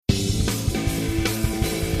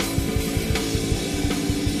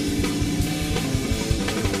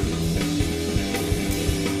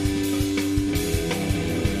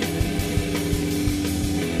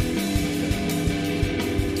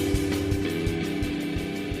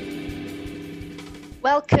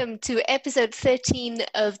Welcome to episode 13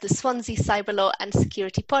 of the Swansea Cyber Law and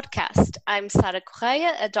Security podcast. I'm Sarah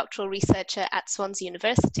Correia, a doctoral researcher at Swansea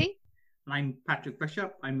University. I'm Patrick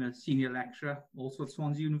Bishop. I'm a senior lecturer also at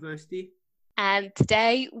Swansea University. And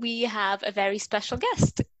today we have a very special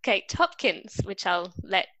guest, Kate Hopkins, which I'll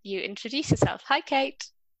let you introduce yourself. Hi, Kate.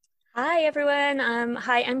 Hi, everyone.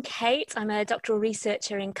 Hi, I'm Kate. I'm a doctoral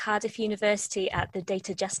researcher in Cardiff University at the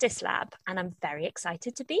Data Justice Lab, and I'm very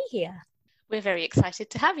excited to be here. We're very excited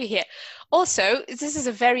to have you here. Also, this is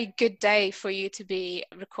a very good day for you to be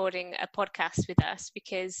recording a podcast with us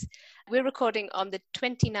because we're recording on the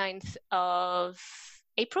 29th of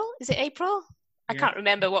April. Is it April? I can't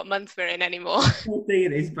remember what month we're in anymore. What day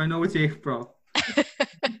it is, but I know it's April.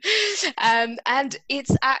 And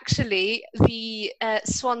it's actually the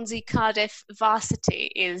Swansea Cardiff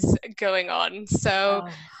varsity is going on. So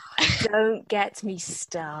don't get me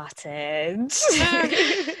started.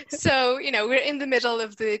 So, we're in the middle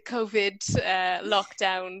of the COVID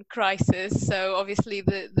lockdown crisis. So obviously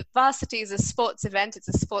the varsity is a sports event. It's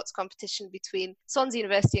a sports competition between Swansea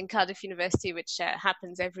University and Cardiff University, which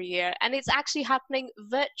happens every year. And it's actually happening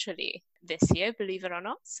virtually this year, believe it or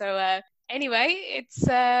not. So anyway, it's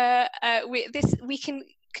we can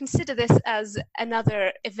consider this as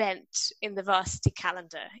another event in the varsity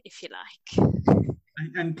calendar, if you like.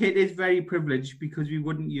 And Kate is very privileged because we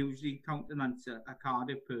wouldn't usually countenance a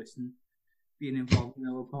Cardiff person being involved in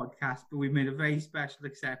our podcast, but we made a very special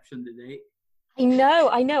exception today. I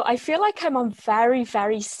know. I feel like I'm on very,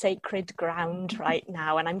 very sacred ground right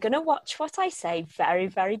now, and I'm going to watch what I say very,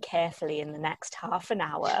 very carefully in the next half an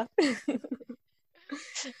hour.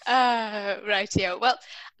 Rightio. Well,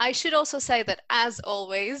 I should also say that, as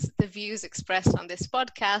always, the views expressed on this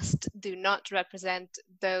podcast do not represent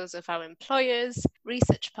those of our employers,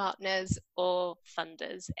 research partners, or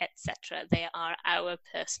funders, etc. They are our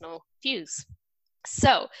personal views.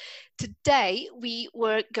 So, today we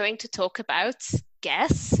were going to talk about,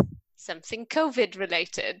 guess, something COVID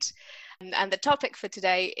related. And the topic for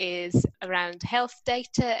today is around health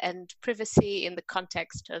data and privacy in the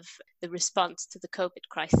context of the response to the COVID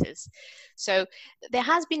crisis. So there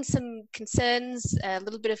has been some concerns, a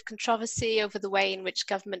little bit of controversy over the way in which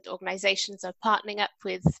government organizations are partnering up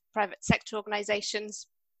with private sector organizations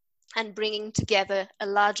and bringing together a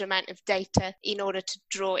large amount of data in order to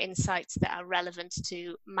draw insights that are relevant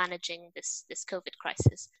to managing this COVID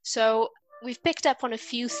crisis. So we've picked up on a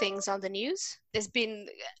few things on the news. There's been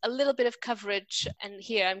a little bit of coverage, and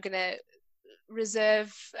here I'm going to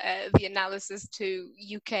reserve the analysis to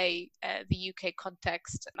the UK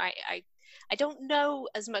context. I don't know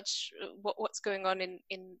as much what's going on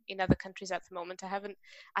in other countries at the moment. I haven't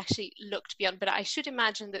actually looked beyond, but I should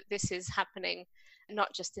imagine that this is happening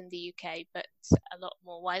not just in the UK, but a lot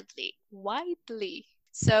more widely.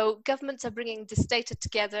 So governments are bringing this data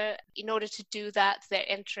together. In order to do that, they're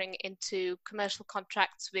entering into commercial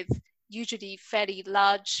contracts with usually fairly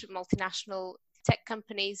large multinational tech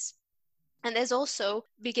companies. And there's also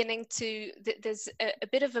there's a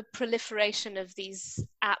bit of a proliferation of these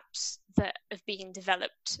apps that have been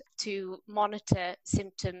developed to monitor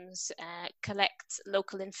symptoms, collect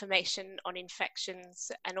local information on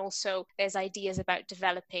infections, and also there's ideas about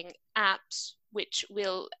developing apps which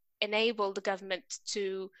will enable the government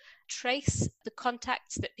to trace the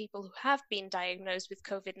contacts that people who have been diagnosed with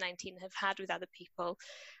COVID-19 have had with other people,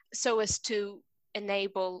 so as to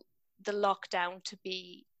enable the lockdown to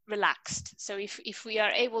be relaxed. So if we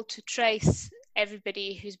are able to trace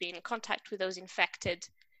everybody who's been in contact with those infected,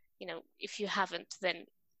 if you haven't, then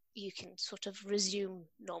you can sort of resume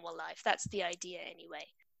normal life. That's the idea anyway.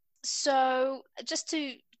 So just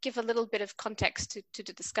to give a little bit of context to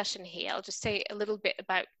the discussion here, I'll just say a little bit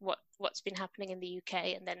about what's been happening in the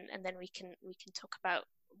UK, and then we can talk about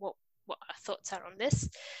what our thoughts are on this.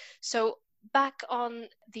 So back on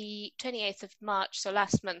the 28th of March, so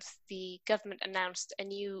last month, the government announced a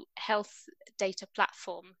new health data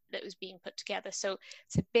platform that was being put together. So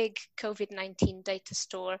it's a big COVID-19 data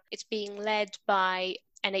store. It's being led by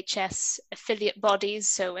NHS affiliate bodies,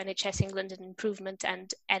 so NHS England and Improvement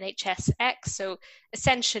and NHSX, so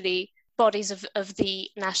essentially bodies of the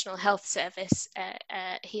National Health Service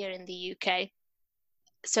here in the UK.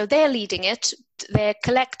 So they're leading it. They're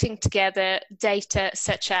collecting together data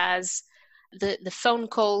such as the phone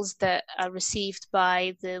calls that are received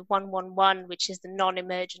by the 111, which is the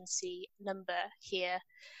non-emergency number here,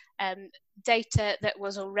 data that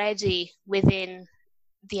was already within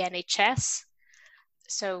the NHS.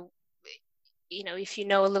 So, if you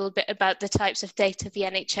know a little bit about the types of data the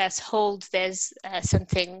NHS holds, there's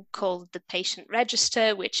something called the patient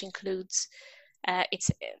register, which includes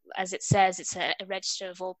It's, as it says, it's a register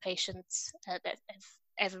of all patients that have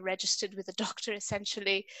ever registered with a doctor,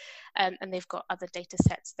 essentially, and they've got other data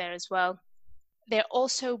sets there as well. They're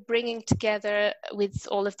also bringing together with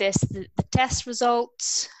all of this the test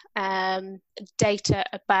results, data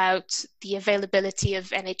about the availability of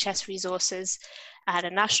NHS resources at a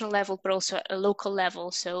national level, but also at a local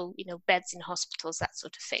level, so, beds in hospitals, that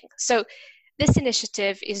sort of thing. So this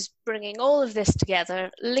initiative is bringing all of this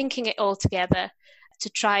together, linking it all together to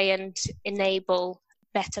try and enable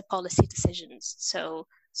better policy decisions. So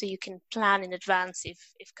you can plan in advance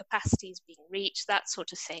if capacity is being reached, that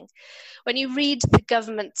sort of thing. When you read the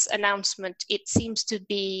government's announcement, it seems to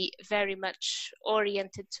be very much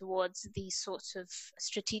oriented towards these sorts of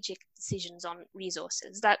strategic decisions on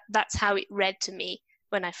resources. That's how it read to me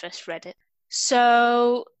when I first read it.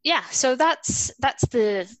 So that's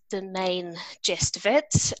the main gist of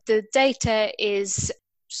it. The data is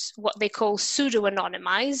what they call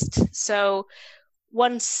pseudo-anonymized. So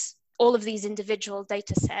once all of these individual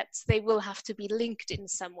data sets, they will have to be linked in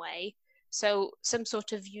some way. So some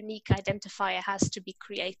sort of unique identifier has to be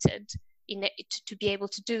created to be able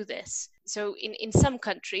to do this. So in some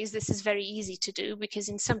countries, this is very easy to do, because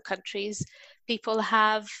in some countries, people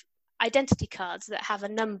have identity cards that have a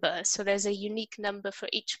number. So there's a unique number for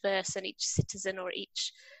each person, each citizen, or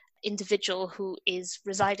each individual who is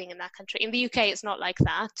residing in that country. In the UK, it's not like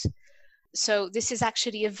that. So this is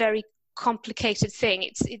actually a very complicated thing.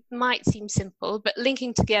 It might seem simple, but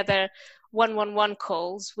linking together 111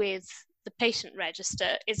 calls with the patient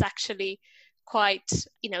register is actually quite,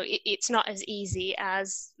 it's not as easy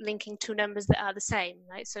as linking two numbers that are the same,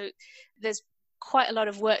 right? So there's quite a lot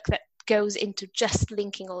of work that goes into just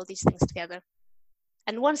linking all these things together.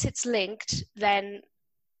 And once it's linked, then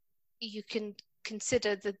you can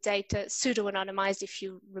consider the data pseudo-anonymized if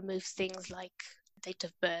you remove things like date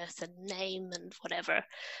of birth and name and whatever,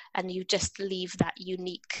 and you just leave that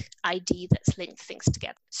unique ID that's linked things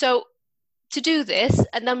together. So to do this,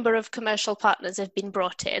 a number of commercial partners have been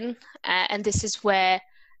brought in, and this is where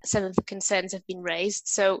some of the concerns have been raised.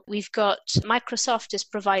 So we've got Microsoft is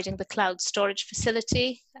providing the cloud storage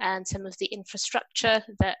facility and some of the infrastructure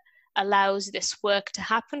that allows this work to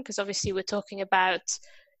happen, because obviously we're talking about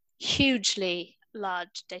hugely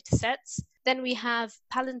large data sets. Then we have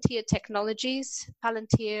Palantir Technologies.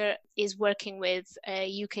 Palantir is working with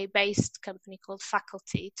a UK-based company called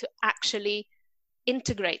Faculty to actually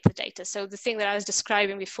integrate the data. So the thing that I was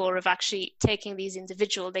describing before of actually taking these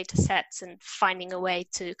individual data sets and finding a way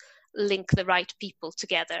to link the right people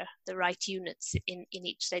together, the right units in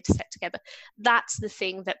each data set together, that's the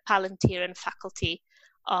thing that Palantir and Faculty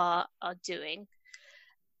are doing.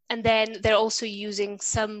 And then they're also using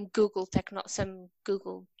some Google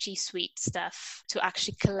G Suite stuff to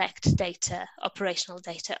actually collect data, operational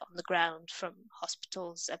data on the ground from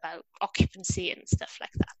hospitals about occupancy and stuff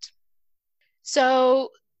like that. So,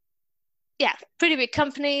 yeah, pretty big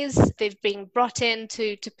companies. They've been brought in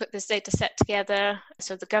to put this data set together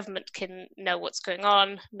so the government can know what's going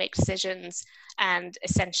on, make decisions, and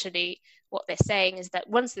essentially what they're saying is that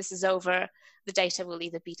once this is over, the data will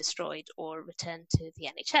either be destroyed or returned to the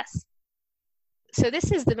NHS. So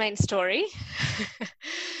this is the main story.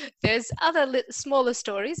 There's other smaller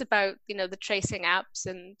stories about, the tracing apps,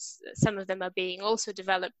 and some of them are being also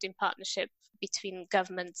developed in partnership between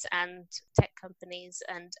governments and tech companies,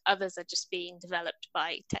 and others are just being developed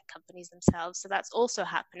by tech companies themselves. So that's also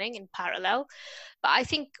happening in parallel. But I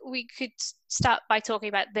think we could start by talking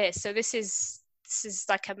about this. So this is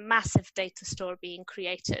like a massive data store being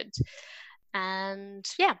created. And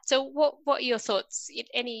yeah, so what are your thoughts?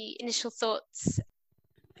 Any initial thoughts?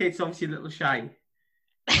 Kate's obviously a little shy.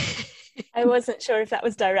 I wasn't sure if that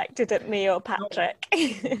was directed at me or Patrick.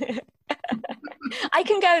 I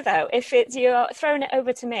can go though. If you're throwing it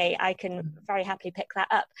over to me, I can very happily pick that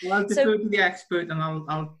up. Well, I'll defer to the expert, and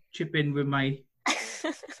I'll chip in with my.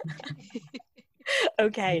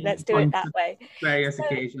 Okay, let's do it that way. Various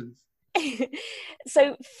occasions.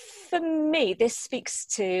 So for me, this speaks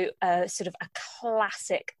to sort of a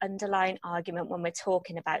classic underlying argument when we're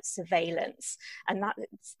talking about surveillance, and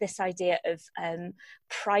that's this idea of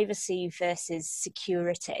privacy versus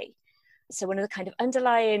security. So one of the kind of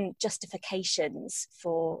underlying justifications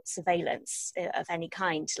for surveillance of any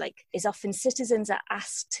kind, is often citizens are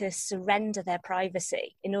asked to surrender their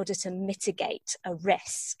privacy in order to mitigate a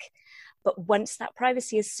risk. But once that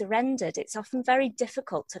privacy is surrendered, it's often very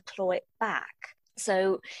difficult to claw it back.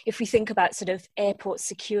 So if we think about sort of airport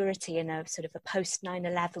security in a sort of a post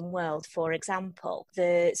 9/11 world, for example,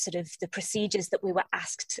 the sort of the procedures that we were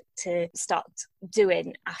asked to start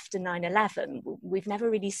doing after 9/11, we've never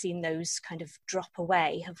really seen those kind of drop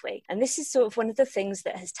away, have we? And this is sort of one of the things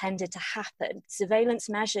that has tended to happen. Surveillance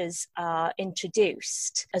measures are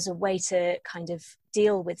introduced as a way to kind of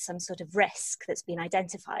deal with some sort of risk that's been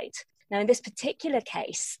identified. Now, in this particular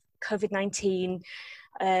case, COVID-19,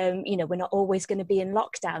 we're not always going to be in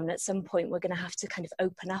lockdown. At some point, we're going to have to kind of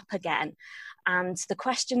open up again. And the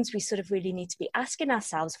questions we sort of really need to be asking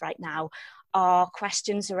ourselves right now are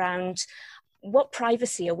questions around what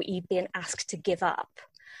privacy are we being asked to give up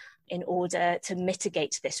in order to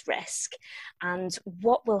mitigate this risk? And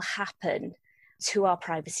what will happen to our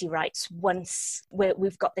privacy rights once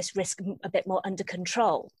we've got this risk a bit more under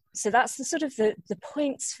control? So that's the sort of the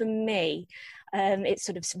points for me. It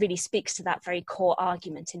sort of really speaks to that very core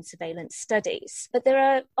argument in surveillance studies. But there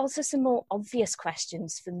are also some more obvious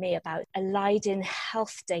questions for me about aligning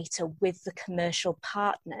health data with the commercial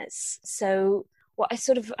partners. So what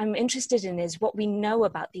I'm interested in is what we know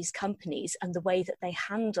about these companies and the way that they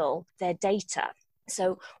handle their data.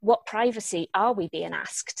 So what privacy are we being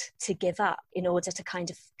asked to give up in order to kind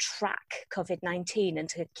of track COVID-19 and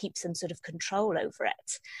to keep some sort of control over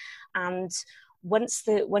it? And once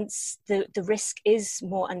the risk is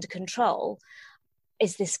more under control,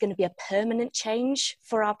 is this going to be a permanent change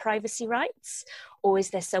for our privacy rights? Or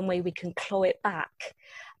is there some way we can claw it back?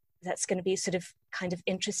 That's going to be sort of kind of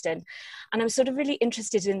interesting. And I'm sort of really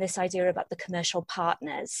interested in this idea about the commercial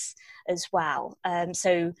partners as well.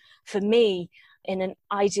 So for me, in an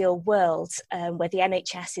ideal world where the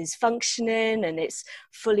NHS is functioning and it's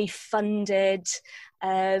fully funded,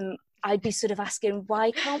 I'd be sort of asking, why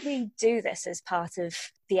can't we do this as part of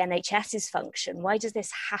the NHS's function? Why does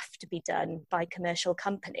this have to be done by commercial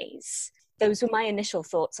companies? Those were my initial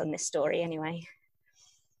thoughts on this story anyway.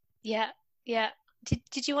 Yeah.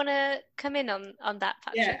 Did you want to come in on that,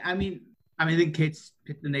 Patrick? Yeah, I mean, I think Kate's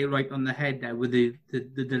hit the nail right on the head there with the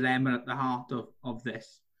dilemma at the heart of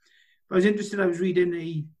this. But I was interested, I was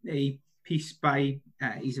reading a piece by,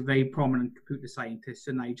 he's a very prominent computer scientist,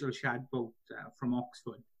 Sir Nigel Shadbolt from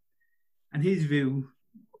Oxford. And his view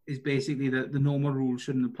is basically that the normal rules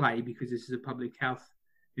shouldn't apply because this is a public health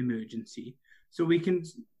emergency. So we can,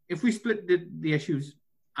 if we split the issues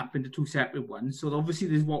up into two separate ones, so obviously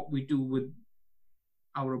there's what we do with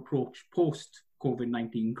our approach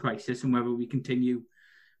post-COVID-19 crisis and whether we continue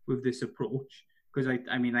with this approach. Because I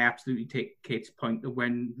absolutely take Kate's point that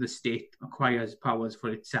when the state acquires powers for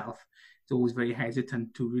itself, it's always very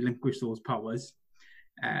hesitant to relinquish those powers.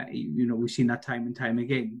 We've seen that time and time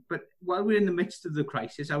again. But while we're in the midst of the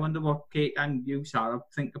crisis, I wonder what Kate and you, Sarah,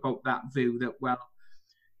 think about that view that, well,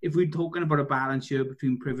 if we're talking about a balance here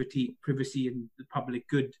between privacy and the public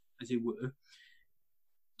good, as it were,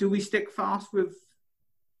 do we stick fast with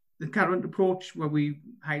the current approach where we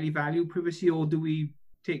highly value privacy, or do we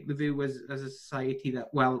take the view as a society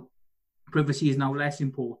that, well, privacy is now less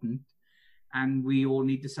important and we all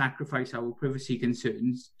need to sacrifice our privacy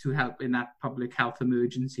concerns to help in that public health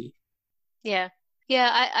emergency? Yeah.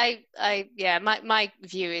 My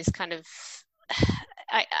view is kind of,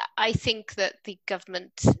 I think that the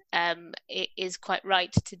government is quite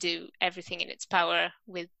right to do everything in its power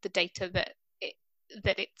with the data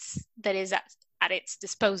that is at its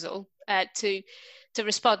disposal to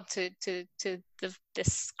respond to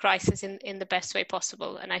this crisis in the best way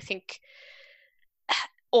possible. And I think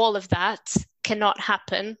all of that cannot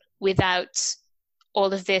happen without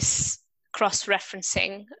all of this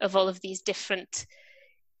cross-referencing of all of these different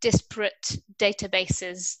disparate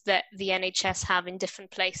databases that the NHS have in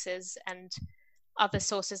different places and other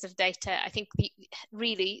sources of data. I think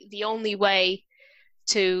the only way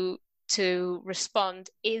to respond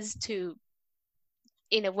is to,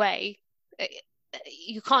 in a way,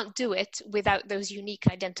 you can't do it without those unique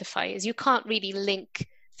identifiers. You can't really link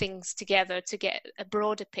things together to get a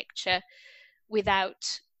broader picture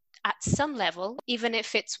without, at some level, even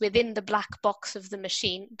if it's within the black box of the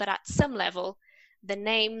machine, but at some level, the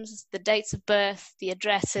names, the dates of birth, the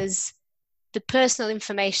addresses, the personal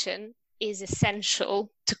information is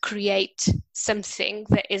essential to create something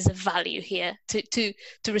that is of value here to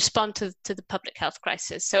respond to the public health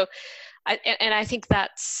crisis. So, I think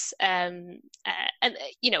that's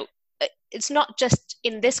it's not just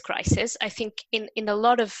in this crisis. I think in a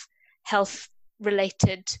lot of health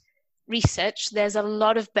related research, there's a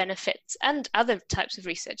lot of benefits, and other types of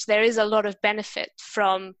research. There is a lot of benefit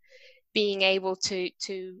from being able to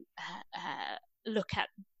look at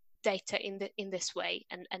data in this way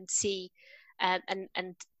and see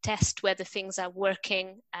and test whether things are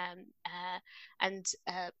working, and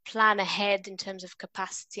plan ahead in terms of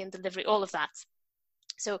capacity and delivery, all of that.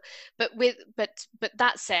 So, but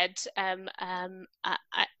that said, I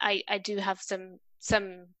do have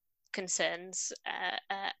some concerns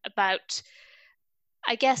about,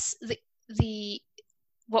 I guess, the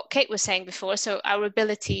what Kate was saying before. So our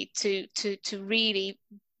ability to really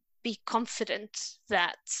be confident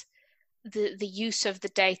that the use of the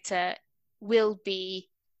data will be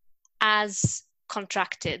as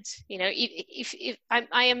contracted. If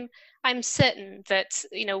I'm certain that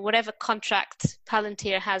whatever contract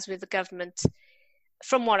Palantir has with the government,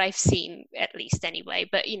 from what I've seen at least anyway,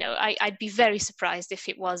 but I'd be very surprised if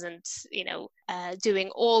it wasn't doing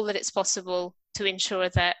all that it's possible to ensure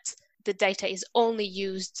that the data is only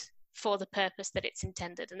used for the purpose that it's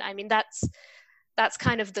intended. And I mean that's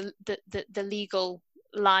kind of the legal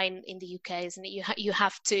line in the UK, isn't it? You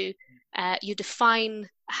have to you define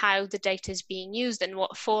how the data is being used and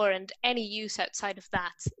what for, and any use outside of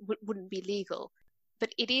that wouldn't be legal.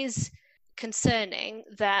 But it is concerning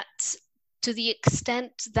that, to the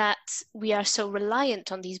extent that we are so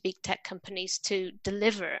reliant on these big tech companies to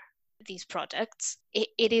deliver these products,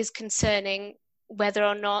 it is concerning whether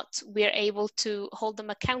or not we're able to hold them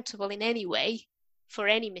accountable in any way for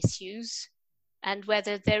any misuse, and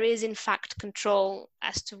whether there is in fact control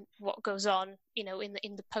as to what goes on,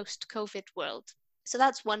 in the post-COVID world. So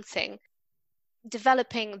that's one thing.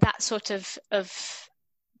 Developing that sort of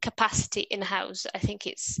capacity in-house, I think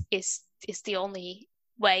is the only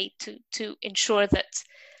way to ensure that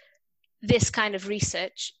this kind of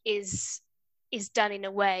research is done in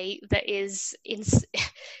a way that is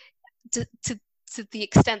to the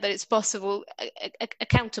extent that it's possible,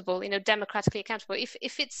 accountable, democratically accountable.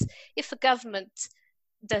 If a government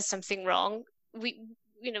does something wrong,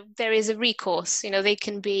 there is a recourse. They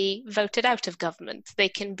can be voted out of government. They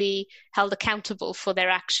can be held accountable for their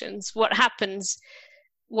actions. What happens?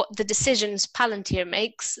 What the decisions Palantir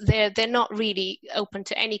makes, they're not really open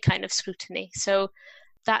to any kind of scrutiny. So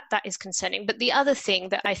that is concerning. But the other thing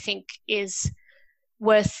that I think is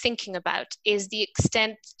worth thinking about is the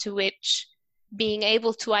extent to which being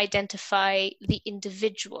able to identify the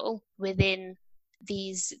individual within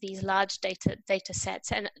these large data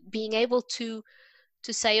sets, and being able to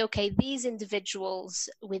say, okay, these individuals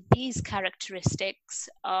with these characteristics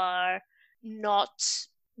are not,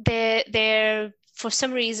 they're for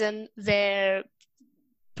some reason they're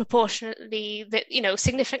proportionately,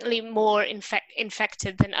 significantly more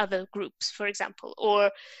infected than other groups, for example, or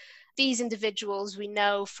these individuals, we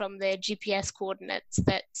know from their GPS coordinates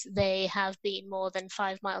that they have been more than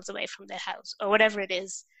 5 miles away from their house, or whatever it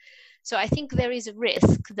is. So I think there is a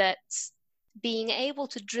risk that being able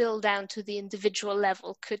to drill down to the individual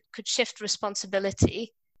level could shift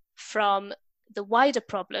responsibility from the wider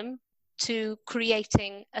problem to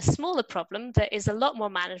creating a smaller problem that is a lot more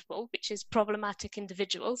manageable, which is problematic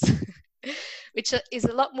individuals, which is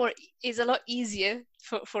a lot easier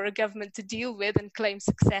for a government to deal with and claim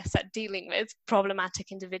success at dealing with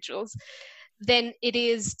problematic individuals than it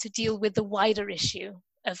is to deal with the wider issue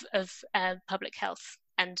of public health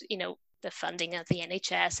and the funding of the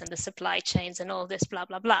NHS and the supply chains and all this blah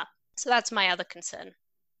blah blah. So that's my other concern.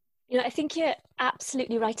 I think you're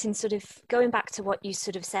absolutely right in sort of going back to what you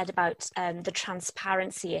sort of said about the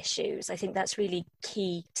transparency issues. I think that's really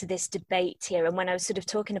key to this debate here. And when I was sort of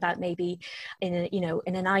talking about maybe in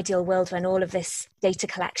an ideal world when all of this data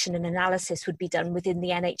collection and analysis would be done within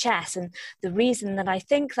the NHS, and the reason that I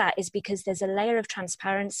think that is because there's a layer of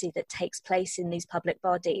transparency that takes place in these public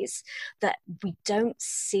bodies that we don't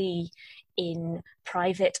see in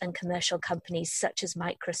private and commercial companies such as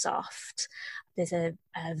Microsoft. There's a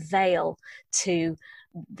veil to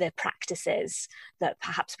the practices that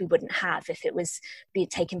perhaps we wouldn't have if it was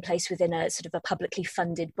taking place within a sort of a publicly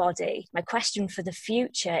funded body. My question for the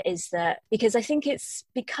future is that, because I think it's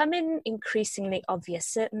becoming increasingly obvious,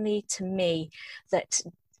 certainly to me, that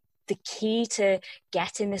the key to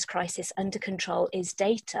getting this crisis under control is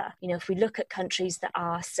data. If we look at countries that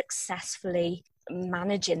are successfully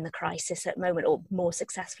managing the crisis at the moment, or more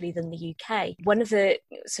successfully than the UK, one of the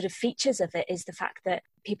sort of features of it is the fact that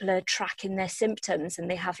people are tracking their symptoms and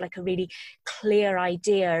they have like a really clear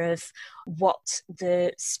idea of what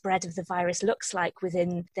the spread of the virus looks like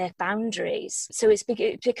within their boundaries. So it's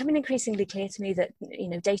becoming increasingly clear to me that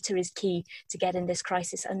data is key to getting this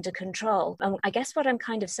crisis under control. And I guess what I'm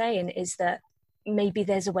kind of saying is that maybe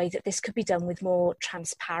there's a way that this could be done with more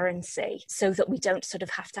transparency, so that we don't sort of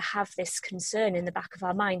have to have this concern in the back of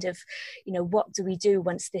our mind of, what do we do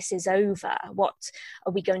once this is over? What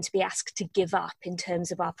are we going to be asked to give up in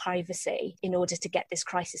terms of our privacy in order to get this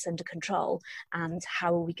crisis under control? And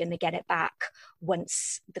how are we going to get it back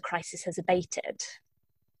once the crisis has abated?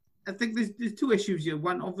 I think there's two issues here.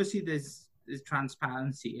 One, obviously, there's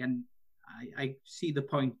transparency, and I see the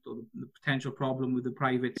point, or the potential problem with the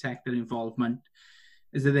private sector involvement,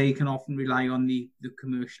 is that they can often rely on the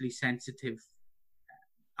commercially sensitive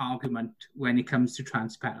argument when it comes to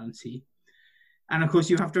transparency. And of course,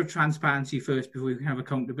 you have to have transparency first before you can have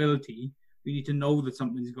accountability. You need to know that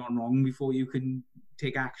something's gone wrong before you can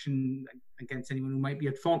take action against anyone who might be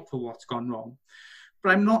at fault for what's gone wrong.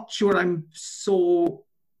 But I'm not sure I'm so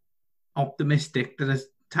optimistic that a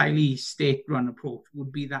entirely state-run approach would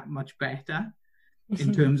be that much better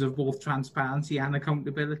in terms of both transparency and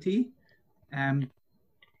accountability. And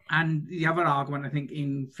the other argument, I think,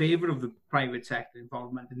 in favour of the private sector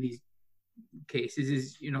involvement in these cases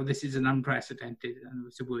is, this is an unprecedented, and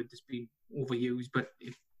it's a word that's been overused, but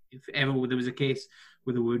if ever there was a case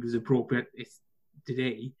where the word was appropriate, it's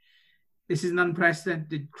today. This is an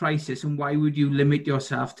unprecedented crisis, and why would you limit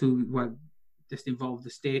yourself to, just involve the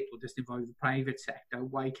state or just involve the private sector?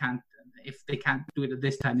 Why can't, if they can't do it at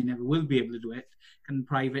this time, they never will be able to do it? Can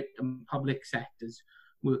private and public sectors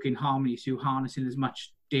work in harmony, so harnessing as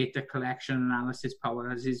much data collection and analysis power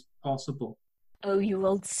as is possible? Oh, you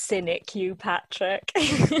old cynic, you, Patrick.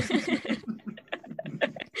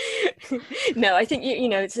 No, I think,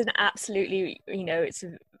 it's an absolutely, it's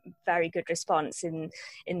a very good response in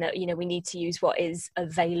that, we need to use what is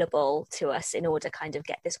available to us in order to kind of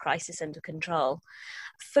get this crisis under control.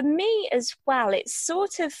 For me as well, it's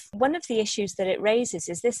sort of one of the issues that it raises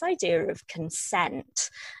is this idea of consent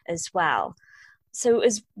as well. So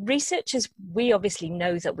as researchers, we obviously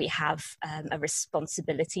know that we have a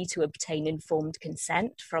responsibility to obtain informed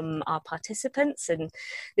consent from our participants. And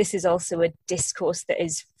this is also a discourse that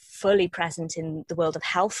is fully present in the world of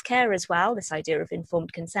healthcare as well, this idea of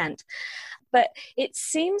informed consent. But it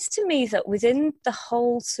seems to me that within the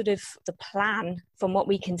whole sort of the plan, from what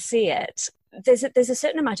we can see it, there's a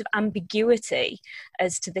certain amount of ambiguity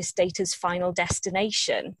as to this data's final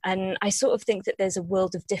destination. And I sort of think that there's a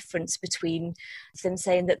world of difference between them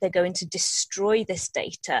saying that they're going to destroy this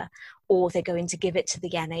data or they're going to give it to the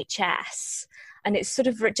NHS. And it's sort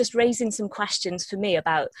of just raising some questions for me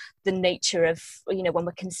about the nature of, when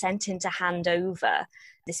we're consenting to hand over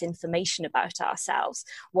this information about ourselves,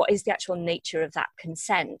 what is the actual nature of that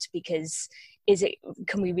consent? Because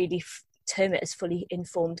can we really term it as fully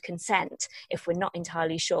informed consent if we're not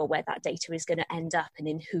entirely sure where that data is going to end up and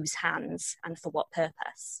in whose hands and for what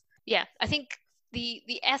purpose? Yeah, I think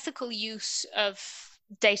the ethical use of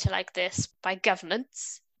data like this by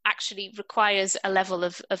governments actually requires a level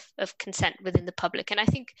of consent within the public. And I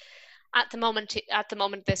think at the moment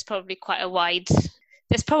there's probably a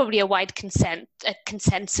wide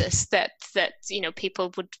consensus that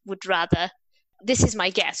people would rather. This is my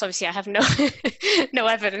guess. Obviously, I have no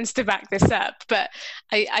evidence to back this up, but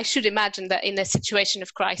I should imagine that in a situation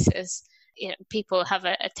of crisis, people have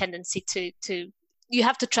a tendency to you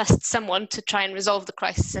have to trust someone to try and resolve the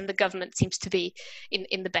crisis, and the government seems to be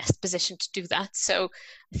in the best position to do that. So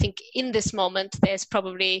I think in this moment, there's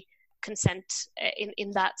probably consent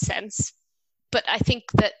in that sense. But I think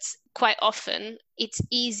that quite often it's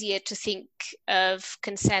easier to think of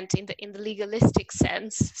consent in the legalistic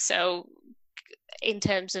sense. So in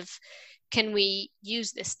terms of, can we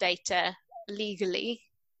use this data legally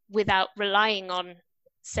without relying on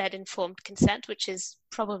said informed consent, which is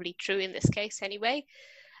probably true in this case anyway.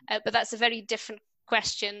 But that's a very different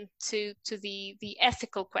question to the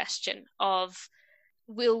ethical question of,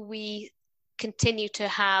 will we continue to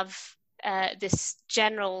have this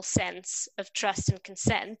general sense of trust and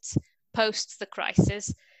consent post the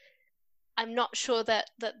crisis? I'm not sure that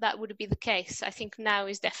would be the case. I think now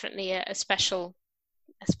is definitely a special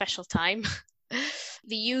time.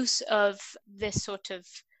 The use of this sort of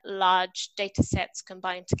large data sets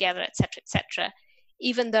combined together, etc.,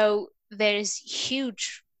 even though there is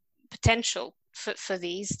huge potential for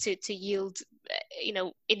these to yield,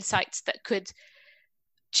 insights that could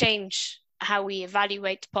change how we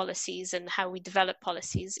evaluate policies and how we develop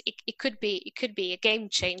policies. It could be a game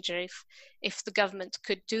changer if the government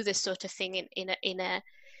could do this sort of thing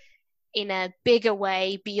in a bigger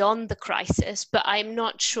way beyond the crisis. But I'm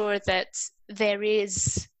not sure that there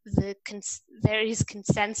is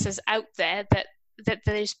consensus out there that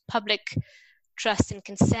there is public trust and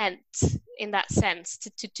consent in that sense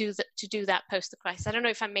to do that post the crisis. I don't know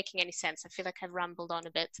if I'm making any sense. I feel like I've rambled on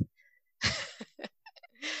a bit.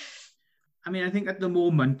 I mean, I think at the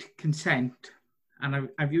moment, consent, and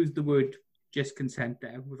I've used the word just consent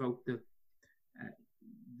there without the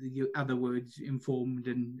other words, informed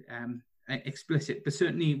and explicit, but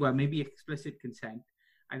certainly, well, maybe explicit consent,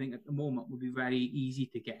 I think at the moment would be very easy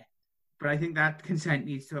to get. But I think that consent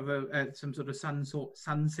needs to have some sort of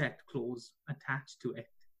sunset clause attached to it.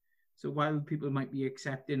 So while people might be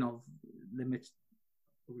accepting of limits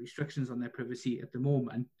or restrictions on their privacy at the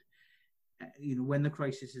moment, when the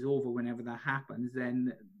crisis is over, whenever that happens,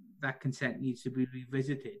 then that consent needs to be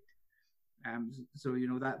revisited. So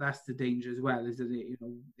that's the danger as well, is that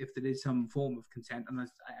if there is some form of consent, and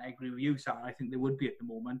I agree with you, Sarah, I think there would be at the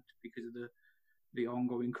moment because of the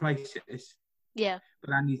ongoing crisis. Yeah.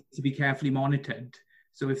 But that needs to be carefully monitored.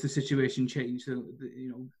 So if the situation changes,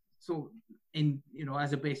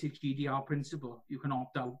 as a basic GDPR principle, you can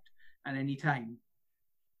opt out at any time,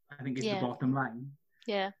 I think is the bottom line.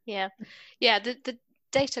 Yeah. The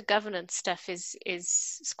data governance stuff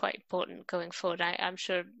is quite important going forward. I'm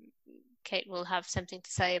sure Kate will have something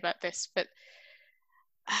to say about this, but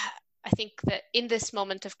I think that in this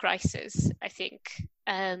moment of crisis, I think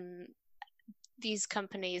these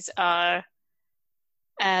companies are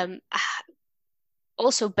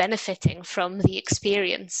also benefiting from the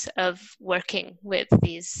experience of working with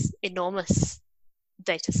these enormous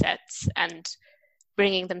data sets and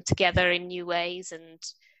bringing them together in new ways and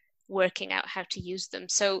working out how to use them.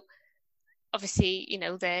 So obviously,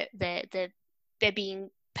 they're being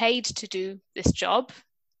paid to do this job,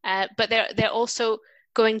 but they're also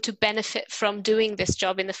going to benefit from doing this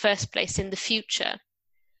job in the first place in the future.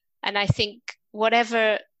 And I think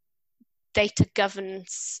whatever data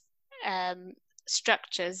governance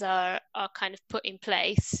structures are kind of put in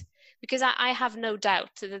place, because I have no doubt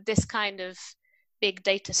that this kind of big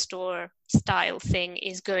data store style thing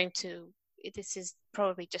this is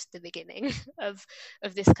probably just the beginning of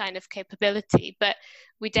this kind of capability, but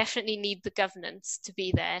we definitely need the governance to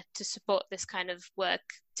be there to support this kind of work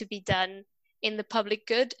to be done in the public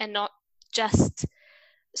good, and not just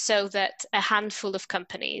so that a handful of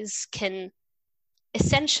companies can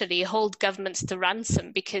essentially hold governments to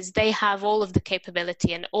ransom because they have all of the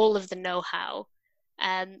capability and all of the know-how,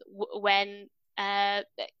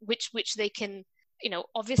 which they can,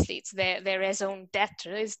 obviously it's their raison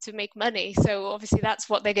d'etre is to make money. So obviously that's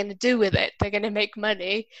what they're going to do with it. They're going to make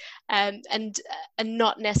money, and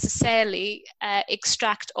not necessarily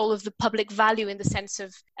extract all of the public value in the sense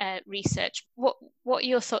of research. What are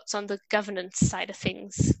your thoughts on the governance side of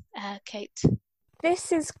things, Kate?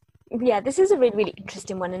 This is a really, really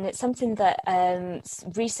interesting one, and it's something that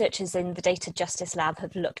researchers in the Data Justice Lab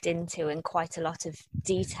have looked into in quite a lot of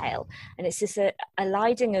detail. And it's this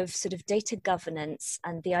aligning of sort of data governance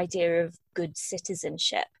and the idea of good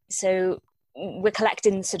citizenship. So we're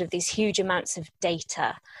collecting sort of these huge amounts of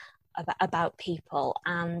data about people,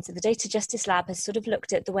 and the Data Justice Lab has sort of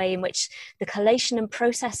looked at the way in which the collation and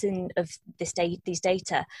processing of these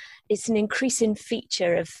data is an increasing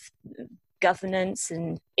feature of governance,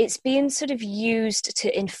 and it's being sort of used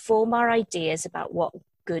to inform our ideas about what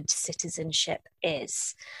good citizenship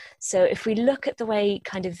is. So if we look at the way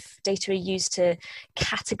kind of data are used to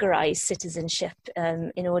categorize citizenship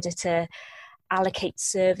in order to allocate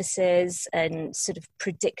services and sort of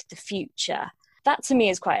predict the future, that to me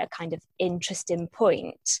is quite a kind of interesting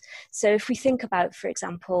point. So if we think about, for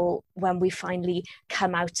example, when we finally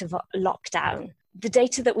come out of lockdown, the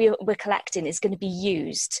data that we're collecting is going to be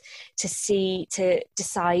used to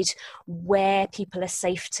decide where people are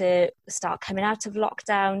safe to start coming out of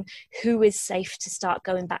lockdown, who is safe to start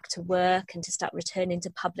going back to work and to start returning to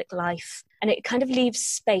public life. And it kind of leaves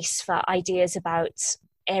space for ideas about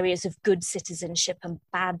areas of good citizenship and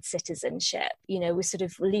bad citizenship. We're sort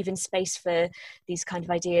of leaving space for these kind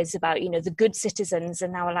of ideas about, the good citizens are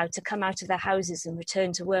now allowed to come out of their houses and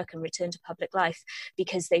return to work and return to public life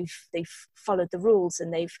because they've followed the rules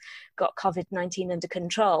and they've got COVID-19 under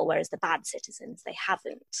control, whereas the bad citizens, they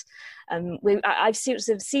haven't. I've sort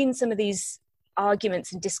of seen some of these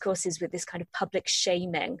arguments and discourses with this kind of public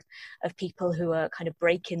shaming of people who are kind of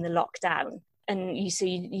breaking the lockdown. And you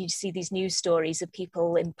see these news stories of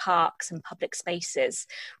people in parks and public spaces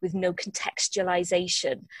with no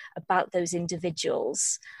contextualization about those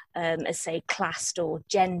individuals as, say, classed or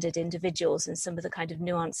gendered individuals, and some of the kind of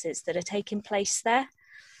nuances that are taking place there.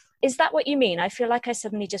 Is that what you mean? I feel like I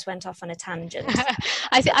suddenly just went off on a tangent.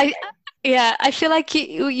 I feel like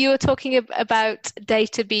you were talking about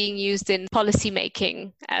data being used in policy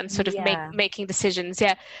making and sort of making decisions.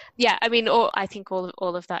 Yeah. I mean, I think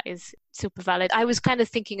all of that is super valid. I was kind of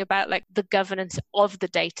thinking about like the governance of the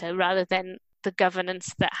data rather than the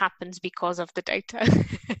governance that happens because of the data.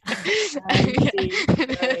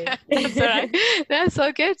 That's all right. That's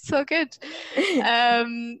so good, so good.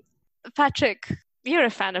 Patrick, you're a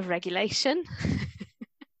fan of regulation.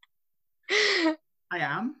 I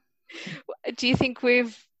am. Do you think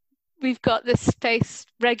we've got this space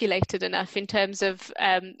regulated enough in terms of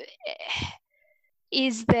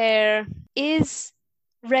is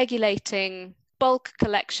regulating bulk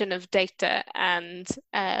collection of data and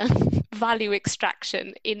value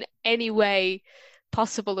extraction in any way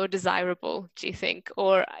possible or desirable, do you think?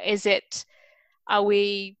 Or are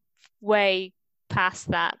we way past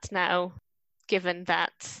that now, given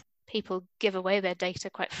that people give away their data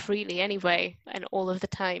quite freely anyway and all of the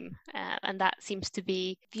time? And that seems to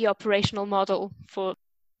be the operational model for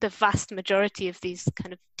the vast majority of these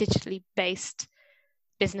kind of digitally based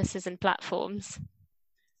businesses and platforms.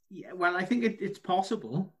 Yeah, well, I think it's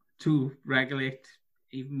possible to regulate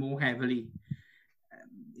even more heavily,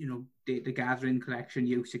 data gathering, collection,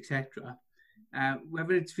 use, etc.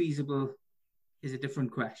 Whether it's feasible is a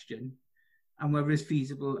different question, and whether it's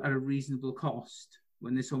feasible at a reasonable cost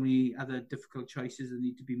when there's so many other difficult choices that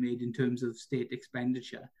need to be made in terms of state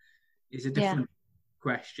expenditure is a different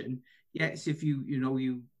question. Yes, if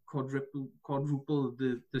you quadruple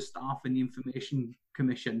the staff in the Information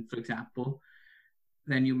Commission, for example,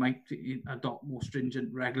 then you might adopt more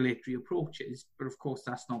stringent regulatory approaches. But of course,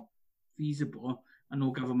 that's not feasible, and no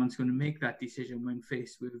government's going to make that decision when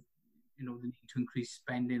faced with, the need to increase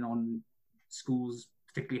spending on schools,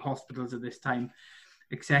 particularly hospitals at this time,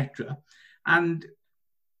 etc. And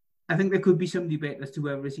I think there could be some debate as to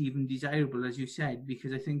whether it's even desirable, as you said,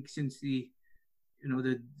 because I think since the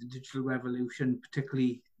digital revolution,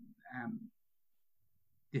 particularly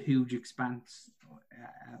the huge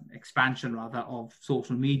expansion of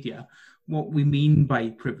social media, what we mean by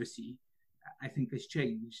privacy, I think has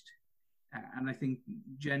changed. And I think,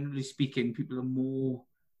 generally speaking, people are more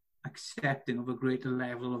accepting of a greater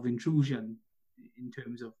level of intrusion in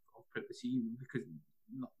terms of privacy, because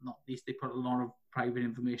not least they put a lot of private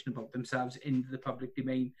information about themselves into the public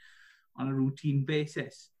domain on a routine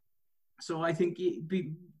basis. So I think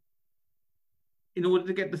in order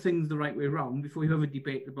to get the things the right way around, before you have a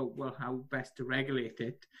debate about, well, how best to regulate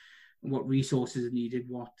it, and what resources are needed,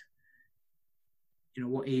 what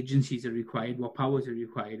agencies are required, what powers are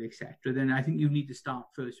required, etc., then I think you need to start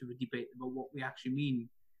first with a debate about what we actually mean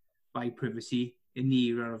by privacy in the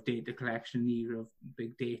era of data collection, the era of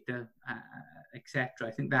big data, etc.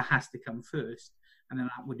 I think that has to come first, and then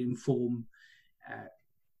that would inform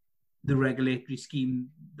the regulatory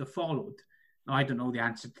scheme that followed. Now, I don't know the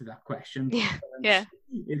answer to that question. Yeah.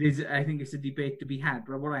 It is. I think it's a debate to be had.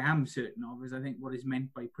 But what I am certain of is I think what is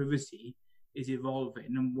meant by privacy is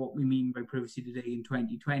evolving, and what we mean by privacy today in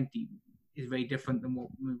 2020 is very different than what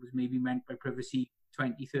was maybe meant by privacy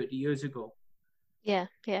 20, 30 years ago. Yeah.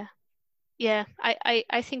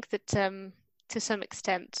 I think that to some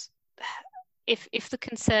extent, if the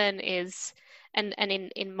concern is, and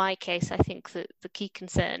in my case, I think that the key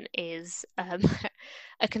concern is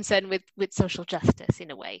a concern with social justice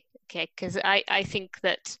in a way, okay? Because I think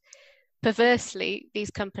that perversely,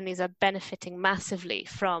 these companies are benefiting massively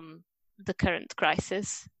from the current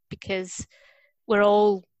crisis, because we're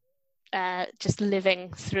all just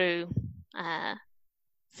living through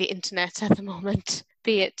the internet at the moment,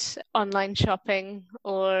 be it online shopping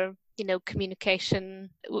or communication.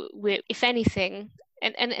 If anything,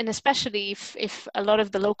 and especially if a lot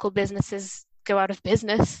of the local businesses go out of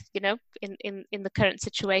business, in the current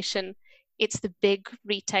situation, it's the big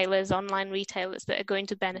retailers, online retailers, that are going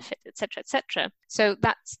to benefit, etc., etc. So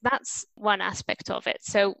that's one aspect of it.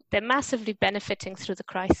 So they're massively benefiting through the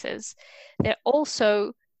crisis. They're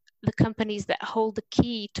also the companies that hold the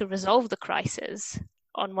key to resolve the crisis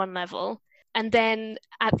on one level. And then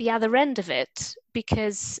at the other end of it,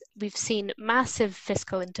 because we've seen massive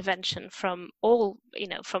fiscal intervention from all,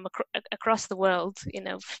 from across the world,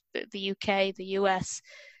 the UK, the US,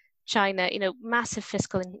 China, massive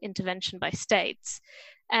fiscal intervention by states.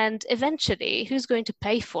 And eventually, who's going to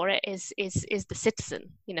pay for it is the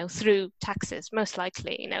citizen, through taxes, most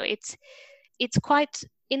likely. It's quite,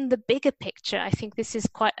 in the bigger picture, I think this is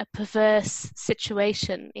quite a perverse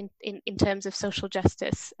situation in terms of social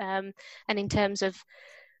justice, and in terms of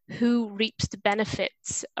who reaps the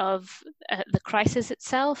benefits of the crisis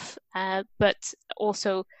itself, but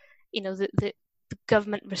also, the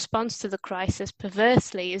government response to the crisis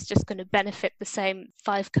perversely is just going to benefit the same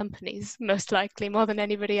 5 companies, most likely, more than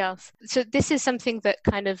anybody else. So this is something that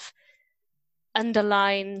kind of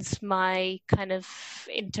underlines my kind of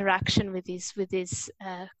interaction with these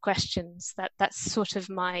questions. That's sort of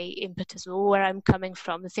my impetus, or where I'm coming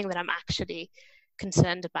from, the thing that I'm actually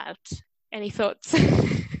concerned about. Any thoughts?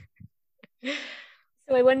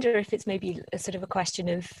 So I wonder if it's maybe a sort of a question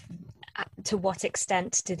of to what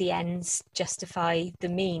extent do the ends justify the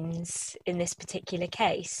means in this particular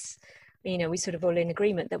case? You know, we sort of all in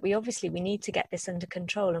agreement that we need to get this under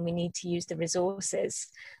control, and we need to use the resources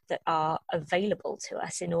that are available to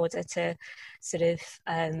us in order to sort of,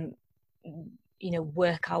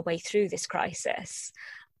 work our way through this crisis.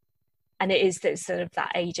 And it is sort of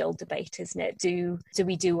that age-old debate, isn't it? Do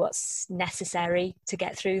we do what's necessary to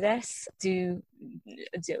get through this?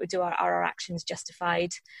 Are our actions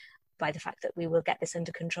justified by the fact that we will get this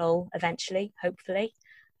under control eventually, hopefully?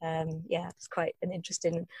 It's quite an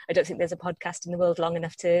interesting. I don't think there's a podcast in the world long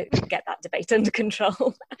enough to get that debate under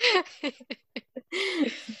control. And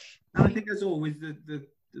I think, as always,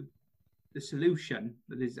 the solution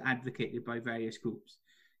that is advocated by various groups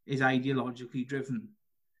is ideologically driven.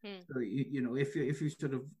 So, if you're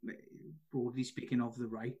sort of broadly speaking of the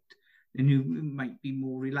right, then you might be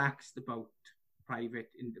more relaxed about private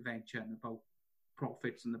intervention, about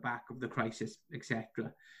profits on the back of the crisis,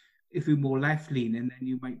 etc. If you're more left-leaning, then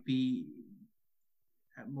you might be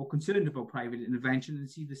more concerned about private intervention and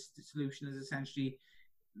see the solution as essentially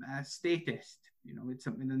statist. It's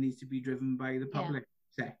something that needs to be driven by the public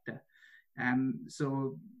sector.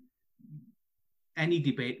 So any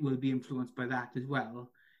debate will be influenced by that as well.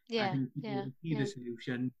 I think people will see the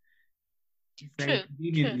solution very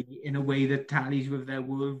conveniently in a way that tallies with their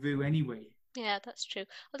worldview anyway. Yeah, that's true.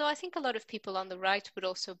 Although I think a lot of people on the right would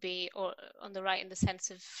also be, or on the right in the sense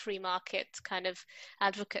of free market kind of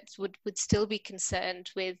advocates, would still be concerned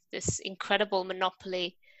with this incredible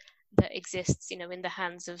monopoly that exists, in the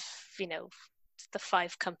hands of, the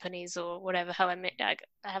 5 companies or whatever. I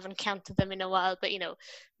haven't counted them in a while, but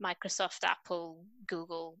Microsoft, Apple,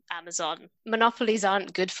 Google, Amazon. Monopolies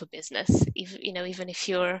aren't good for business. Even if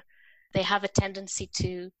they have a tendency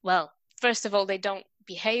to, well, first of all, they don't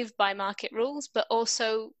behave by market rules, but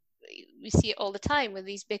also we see it all the time with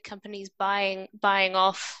these big companies buying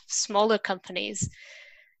off smaller companies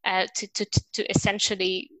to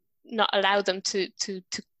essentially not allow them to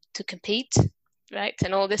compete, right?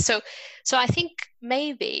 And all this. So I think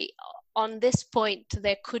maybe on this point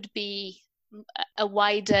there could be a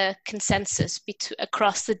wider consensus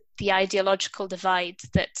across the ideological divide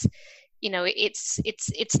that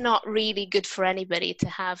it's not really good for anybody to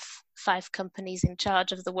have 5 companies in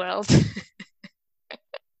charge of the world.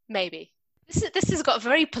 Maybe. This has got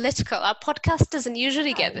very political. Our podcast doesn't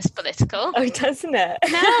usually get this political. Oh, doesn't it?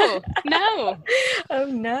 No. Oh,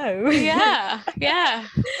 no. Yeah.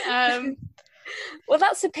 Well,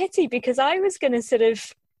 that's a pity, because I was going to sort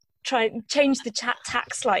of try and change the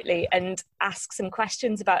tack slightly and ask some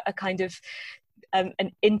questions about a kind of an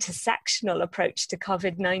intersectional approach to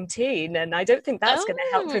COVID-19, and I don't think that's going to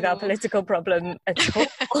help with our political problem at all.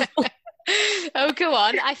 Oh, go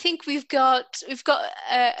on. I think we've got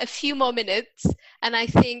a few more minutes, and I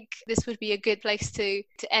think this would be a good place to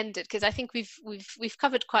end it, because I think we've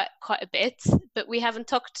covered quite a bit, but we haven't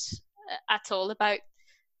talked at all about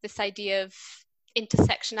this idea of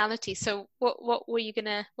intersectionality. So what were you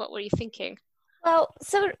thinking? Well,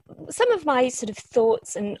 so some of my sort of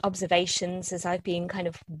thoughts and observations as I've been kind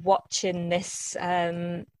of watching this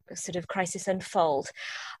sort of crisis unfold,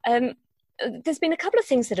 there's been a couple of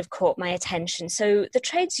things that have caught my attention. So the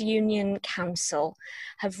Trades Union Council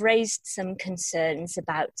have raised some concerns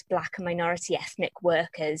about Black and minority ethnic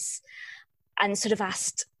workers and sort of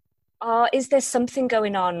asked, is there something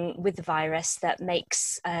going on with the virus that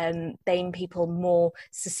makes BAME people more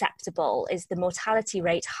susceptible? Is the mortality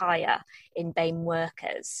rate higher in BAME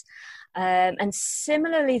workers? And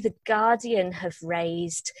similarly, The Guardian have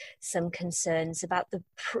raised some concerns about the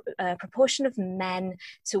proportion of men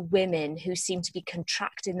to women who seem to be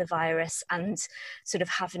contracting the virus and sort of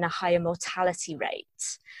having a higher mortality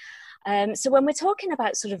rate. So when we're talking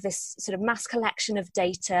about sort of this sort of mass collection of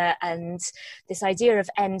data and this idea of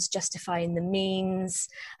ends justifying the means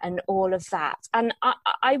and all of that, and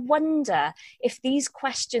I wonder if these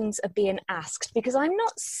questions are being asked, because I'm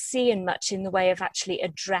not seeing much in the way of actually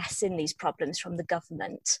addressing these problems from the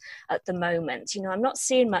government at the moment. I'm not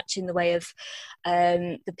seeing much in the way of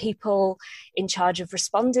the people in charge of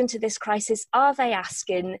responding to this crisis. Are they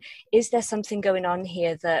asking, is there something going on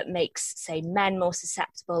here that makes, say, men more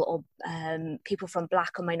susceptible, or people from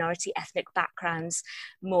Black or minority ethnic backgrounds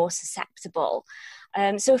more susceptible.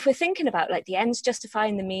 So if we're thinking about like the ends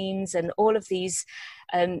justifying the means and all of these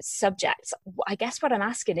subjects, I guess what I'm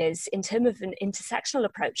asking is, in terms of an intersectional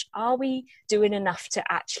approach, are we doing enough to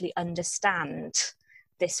actually understand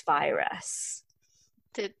this virus?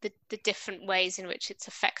 The different ways in which it's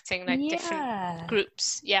affecting different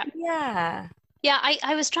groups. Yeah.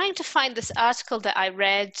 I was trying to find this article that I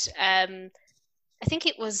read. I think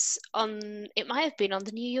it might have been on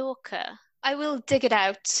the New Yorker. I will dig it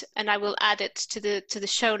out and I will add it to the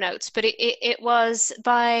show notes. But it was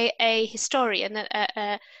by a historian,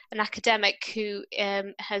 an academic who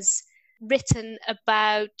has written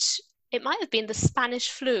about, it might have been the Spanish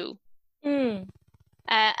flu.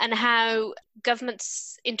 And how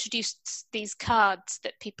governments introduced these cards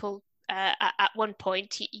that people, at one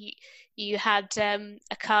point, you had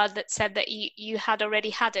a card that said that you had already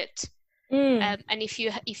had it. And if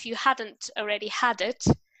you hadn't already had it,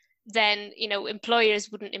 then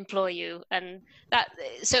employers wouldn't employ you. And that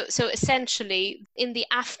so essentially, in the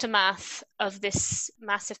aftermath of this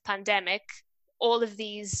massive pandemic, all of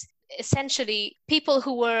these essentially people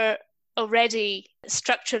who were already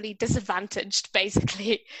structurally disadvantaged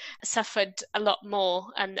basically suffered a lot more,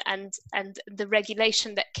 and the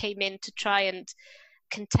regulation that came in to try and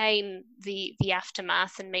contain the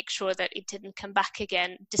aftermath and make sure that it didn't come back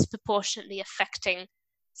again, disproportionately affecting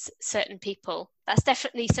certain people. That's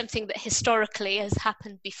definitely something that historically has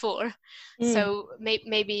happened before. So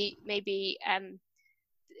maybe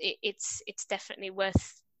it's definitely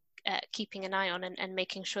worth keeping an eye on and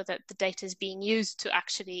making sure that the data is being used to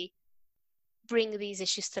actually bring these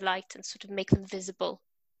issues to light and sort of make them visible.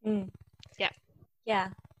 No,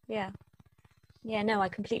 I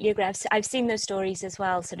completely agree. I've seen those stories as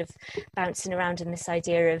well, sort of bouncing around in this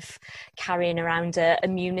idea of carrying around a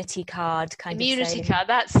immunity card immunity card,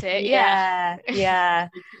 that's it.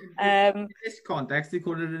 In this context, they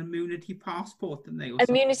call it an immunity passport, didn't they?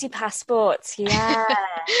 Immunity passports, yeah.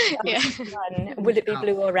 Will it be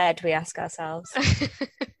blue or red, we ask ourselves.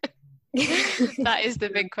 That is the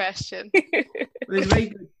big question. There's a very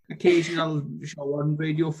good occasional show on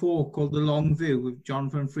Radio 4 called The Long View with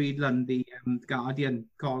Jonathan Friedland, the Guardian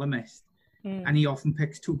columnist. And he often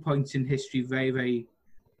picks 2 points in history very, very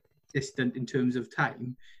distant in terms of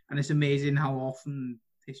time. And it's amazing how often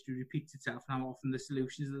history repeats itself and how often the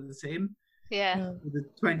solutions are the same. Yeah. The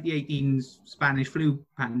 2018 Spanish flu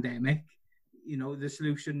pandemic, the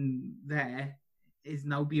solution there is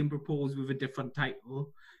now being proposed with a different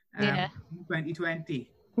title.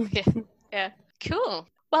 2020. Yeah. Cool.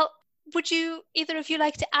 Well, would you either of you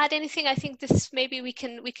like to add anything? I think this maybe we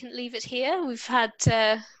can leave it here. We've had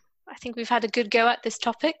I think we've had a good go at this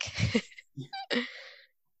topic.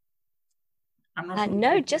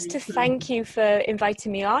 No, just to thank you for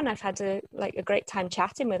inviting me on. I've had a great time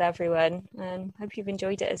chatting with everyone, and hope you've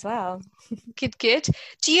enjoyed it as well. Good.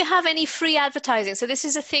 Do you have any free advertising? So this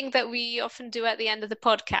is a thing that we often do at the end of the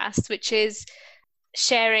podcast, which is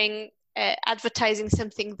sharing, advertising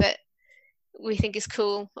something that we think is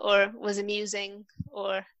cool or was amusing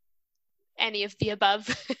or any of the above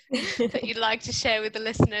that you'd like to share with the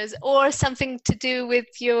listeners, or something to do with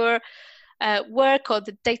your work or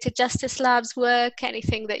the Data Justice Lab's work,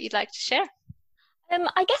 anything that you'd like to share?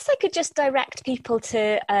 I guess I could just direct people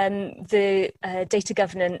to the data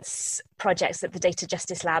governance projects that the Data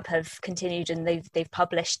Justice Lab have continued and they've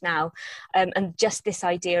published now, and just this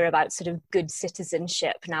idea about sort of good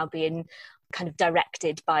citizenship now being kind of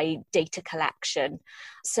directed by data collection.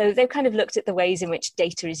 So they've kind of looked at the ways in which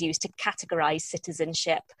data is used to categorize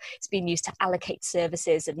citizenship. It's been used to allocate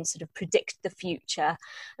services and sort of predict the future.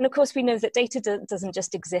 And of course, we know that data doesn't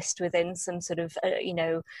just exist within some sort of,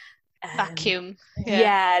 vacuum.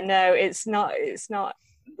 No, it's not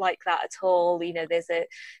like that at all. There's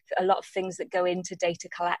a lot of things that go into data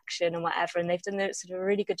collection and whatever, and they've done sort of a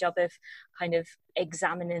really good job of kind of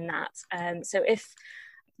examining that. So if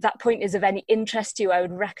that point is of any interest to you, I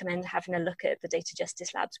would recommend having a look at the Data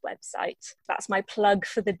Justice Lab's website. That's my plug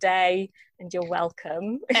for the day, and you're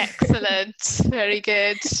welcome. Excellent. Very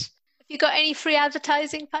good. Have you got any free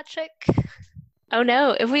advertising, Patrick? Oh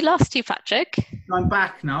no, have we lost you, Patrick? I'm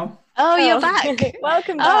back now. Oh, you're back.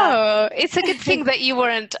 Welcome back. Oh, it's a good thing that you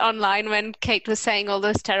weren't online when Kate was saying all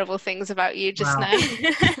those terrible things about you just now.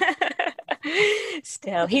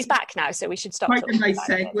 Still, he's back now, so we should stop. Quite a nice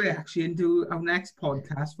segue actually into our next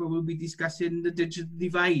podcast, where we'll be discussing the digital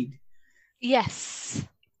divide. Yes.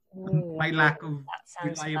 My lack of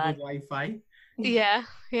reliable Wi-Fi. Yeah.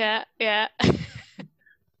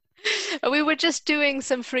 We were just doing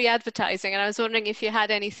some free advertising, and I was wondering if you had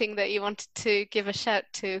anything that you wanted to give a shout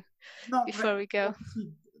to before we go.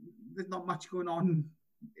 there's not much going on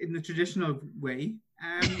in the traditional way.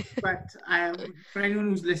 But for anyone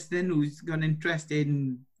who's listening, who's got an interest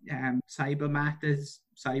in cyber matters,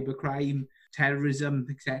 cybercrime, terrorism,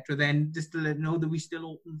 etc., then just to let them know that we're still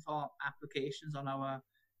open for applications on our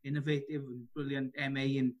innovative and brilliant MA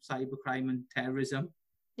in cybercrime and terrorism.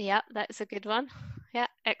 Yeah, that's a good one. Yeah,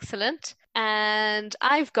 excellent. And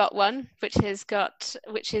I've got one which is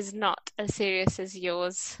not as serious as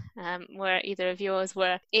yours, where either of yours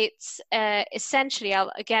were. It's essentially,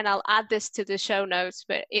 I'll add this to the show notes,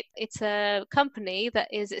 but it's a company that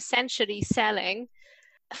is essentially selling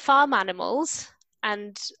farm animals,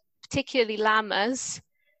 and particularly llamas.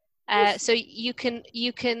 So you can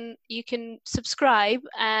subscribe,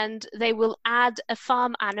 and they will add a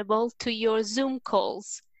farm animal to your Zoom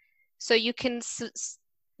calls. So you can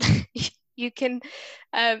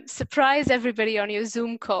surprise everybody on your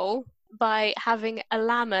Zoom call by having a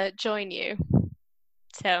llama join you.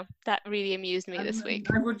 So that really amused me this week.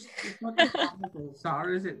 It's not just animals,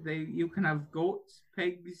 Sarah, is it? You can have goats,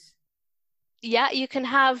 pigs. Yeah, you can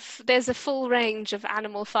have. There's a full range of farm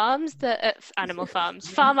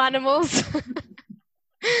animals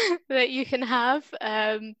that you can have.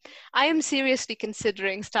 I am seriously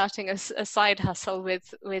considering starting a side hustle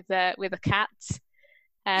with a cat.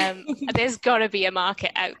 There's got to be a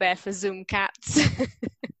market out there for Zoom cats.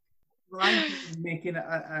 Well, I'm making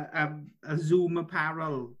a Zoom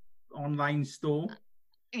apparel online store.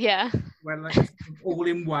 Yeah. Well, like all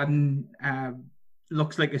in one,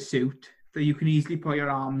 looks like a suit that you can easily put your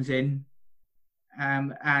arms in,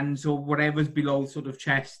 and so whatever's below sort of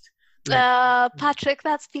chest. Patrick,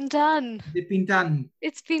 that's been done. It's been done.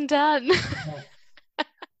 It's been done.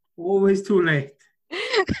 Always too late.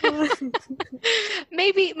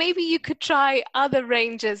 Maybe you could try other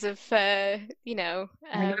ranges of, I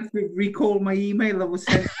have to recall my email that was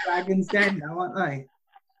sent to Dragon's Den now, aren't I?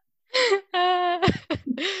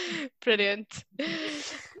 Brilliant.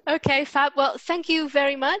 Okay, fab. Well, thank you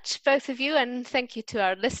very much, both of you, and thank you to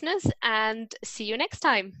our listeners, and see you next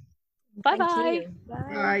time. Bye-bye.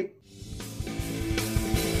 Bye.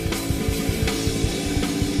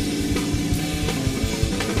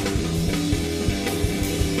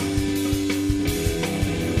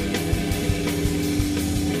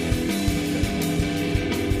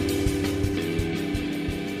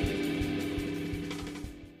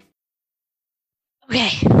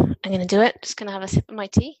 Okay, I'm going to do it. Just going to have a sip of my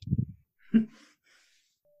tea.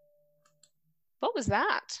 What was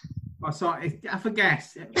that? Oh, sorry, I forget.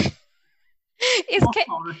 Is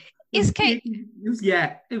Kate?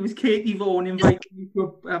 It was Katie Vaughan inviting me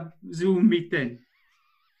to a Zoom meeting.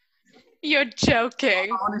 You're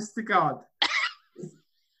joking. Honest to God.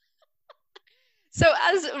 So,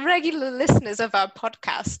 as regular listeners of our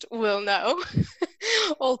podcast will know,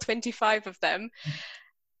 all 25 of them,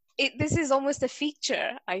 this is almost a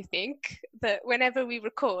feature, I think, that whenever we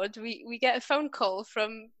record, we get a phone call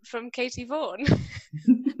from Katie Vaughan.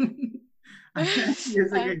 Yes,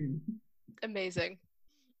 again. Amazing.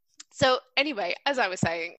 So anyway, as I was saying,